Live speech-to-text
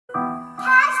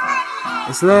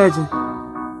It's legend.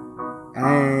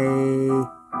 Hey,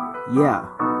 yeah,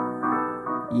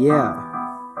 yeah,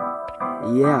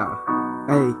 yeah.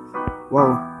 Hey,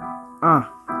 whoa,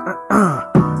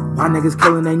 why niggas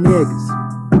killing they niggas?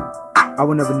 I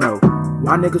will never know.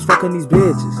 Why niggas fucking these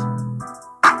bitches?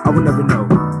 I will never know.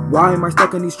 Why am I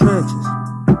stuck in these trenches?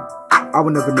 I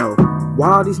will never know. Why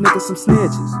are these niggas some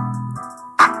snitches?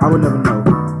 I will never know.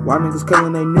 Why niggas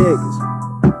killing they niggas?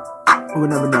 I will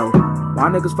never know. Why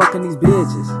niggas fucking these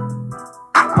bitches?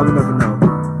 I will never know.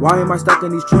 Why am I stuck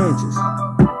in these trenches?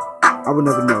 I will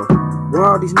never know. Why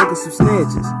are these niggas some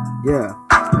snitches? Yeah.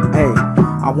 Hey,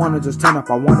 I wanna just turn up,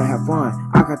 I wanna have fun.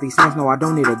 I got these hands, no, I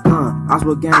don't need a gun. I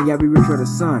swear gang, yeah, we reach for the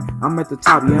sun. I'm at the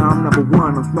top, yeah, I'm number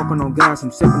one. I'm smoking on gas,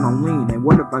 I'm sipping on lean. And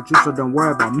what about you, so don't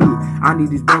worry about me. I need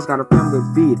these bands, got a family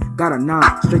to feed. Got a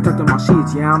 9, straight tucked in my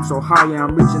sheets. Yeah, I'm so high, yeah,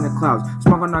 I'm reaching the clouds.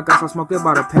 Smoking on gas, I smoke it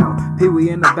by the pound. Pee-wee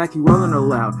in the back, he rolling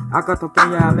loud. I got the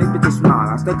thing, yeah, I make bitches smile.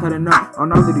 I stay cutting up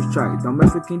on all of these tracks. Don't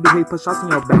mess with King D, he put shots in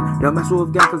your back. Don't mess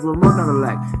with gang, cause we're more never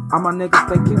lack. All my niggas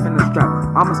play keeping the strap.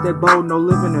 I'ma stay bold, no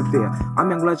living in fear.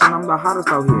 I'm young legend, I'm the hottest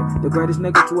out here. The greatest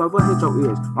nigga to ever hit your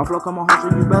ears. My flow come on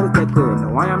hard, so you better stay clear.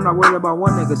 No, I am not worried about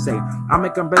what niggas say. I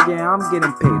make them beg, yeah, I'm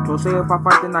getting paid. So say if I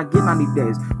fight, then I get 90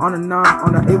 days. On the 9,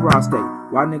 on the 8 where I stay.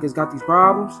 Why niggas got these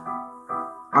problems?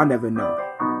 I never know.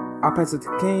 I pass it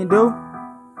to King Do,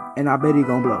 and I bet he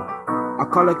gon' blow. I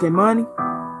call it K-Money,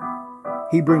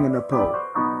 he bringing the pole.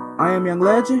 I am young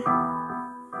legend,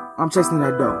 I'm chasing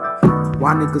that dough.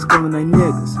 Why niggas killing they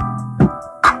niggas?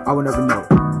 I will never know.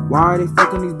 Why are they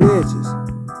fucking these bitches?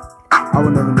 I will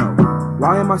never know.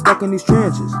 Why am I stuck in these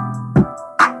trenches?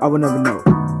 I will never know.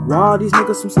 Why are these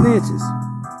niggas some snitches?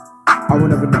 I will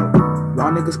never know. Why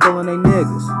niggas calling they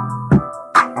niggas?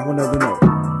 I will never know.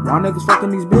 Why niggas fucking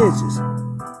these bitches?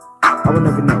 I will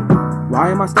never know. Why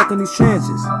am I stuck in these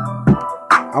trenches?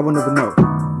 I will never know.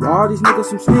 Why are these niggas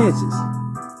some snitches?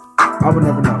 I will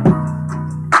never know.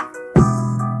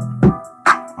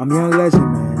 I'm young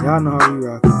legend, man. Y'all know how we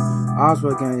rock.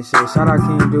 Oswald gang shit. Shout out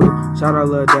King Dude. Shout out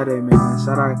Lil Daddy, man.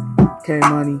 Shout out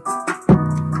K-Money.